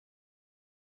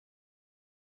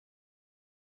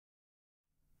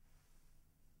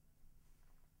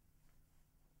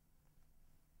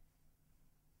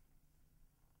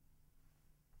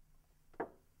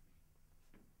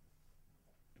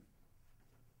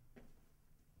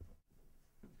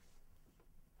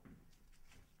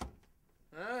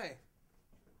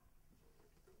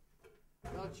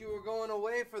thought you were going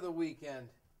away for the weekend.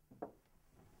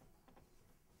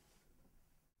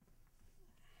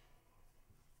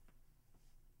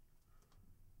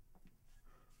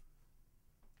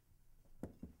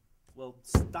 Well,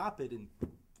 stop it and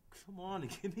come on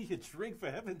and give me a drink, for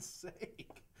heaven's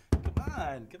sake. Come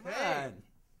on, come on.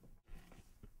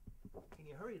 Can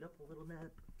you hurry it up a little,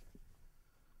 Nat?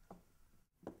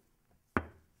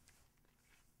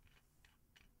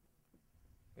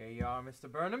 Here you are,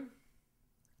 Mr. Burnham.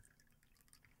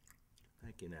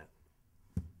 Thank you, Nat.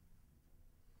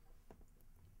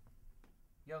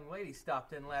 Young lady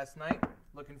stopped in last night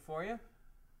looking for you.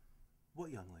 What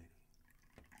young lady?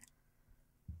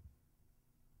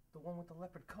 The one with the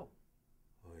leopard coat.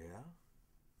 Oh, yeah?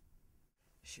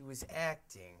 She was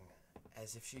acting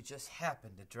as if she just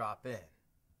happened to drop in.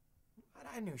 But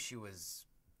I knew she was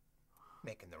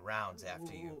making the rounds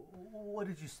after you. What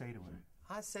did you say to her?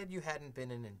 I said you hadn't been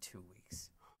in 2 weeks.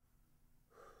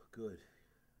 Good.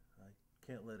 I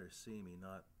can't let her see me,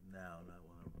 not now, not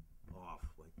when I'm off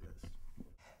like this.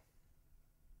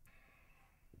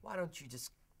 Why don't you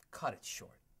just cut it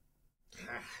short?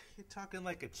 You're talking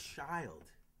like a child.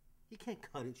 You can't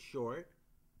cut it short.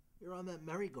 You're on that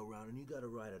merry-go-round and you gotta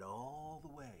ride it all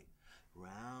the way.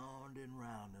 Round and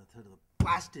round until the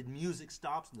blasted music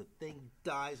stops and the thing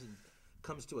dies and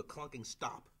comes to a clunking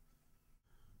stop.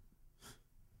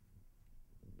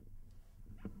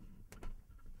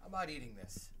 How about eating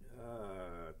this?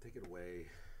 Take it away.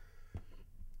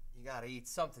 You gotta eat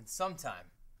something sometime.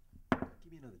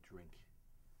 Give me another drink.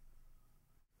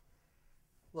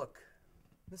 Look,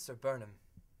 Mr. Burnham,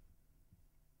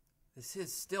 this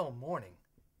is still morning.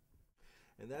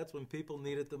 And that's when people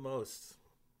need it the most.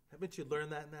 Haven't you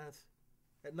learned that, Nat?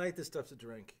 At night, this stuff's a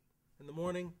drink. In the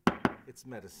morning, it's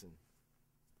medicine.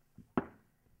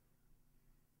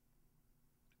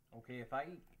 Okay if I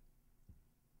eat.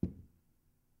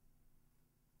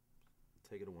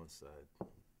 Take it to one side.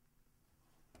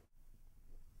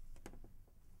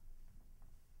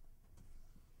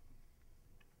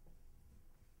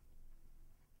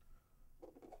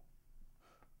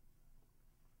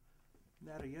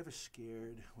 Nat, are you ever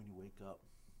scared when you wake up?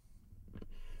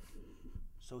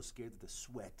 So scared that the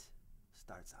sweat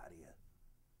starts out of you.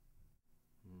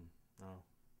 No.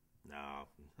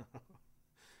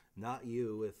 Not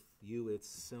you. With you, it's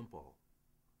simple.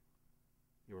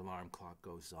 Your alarm clock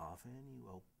goes off and you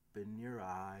open your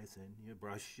eyes and you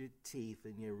brush your teeth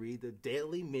and you read the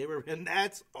Daily Mirror and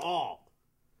that's all.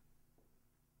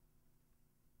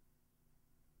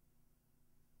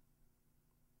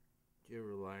 Do you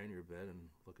ever lie in your bed and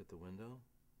look at the window?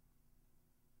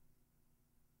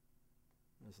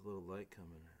 There's a little light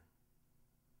coming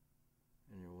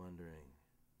in. And you're wondering,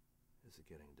 is it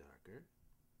getting darker?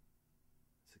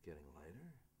 Is it getting lighter?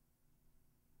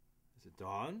 Is it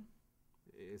dawn?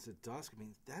 Is it dusk? I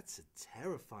mean, that's a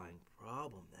terrifying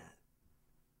problem, that.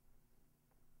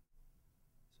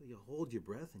 So you hold your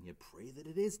breath and you pray that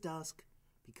it is dusk,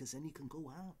 because then you can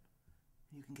go out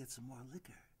and you can get some more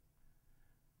liquor.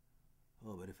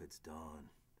 Oh, but if it's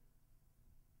dawn,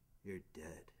 you're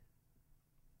dead.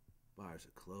 Bars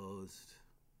are closed.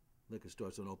 Liquor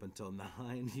stores don't open till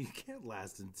 9. You can't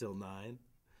last until 9.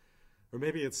 Or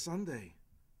maybe it's Sunday.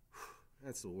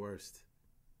 That's the worst.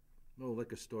 No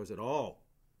liquor stores at all.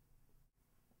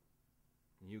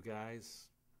 You guys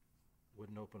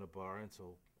wouldn't open a bar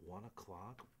until 1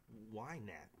 o'clock? Why,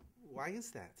 Nat? Why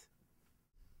is that?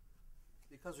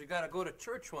 Because we gotta go to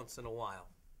church once in a while.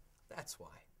 That's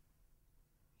why.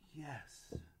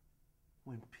 Yes.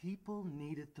 When people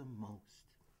need it the most.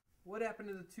 What happened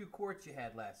to the 2 quarts you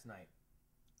had last night?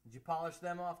 Did you polish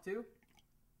them off too?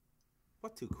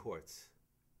 What 2 quarts?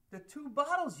 The 2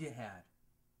 bottles you had.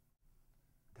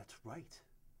 That's right.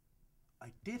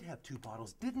 I did have 2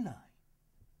 bottles, didn't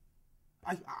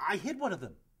I? I hid one of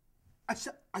them. I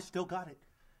still got it.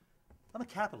 I'm a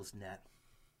capitalist, Nat.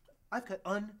 I've got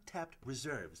untapped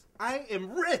reserves. I am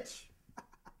rich!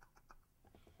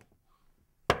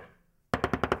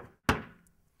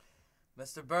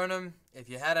 Mr. Burnham, if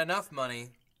you had enough money,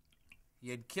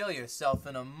 you'd kill yourself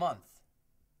in a month.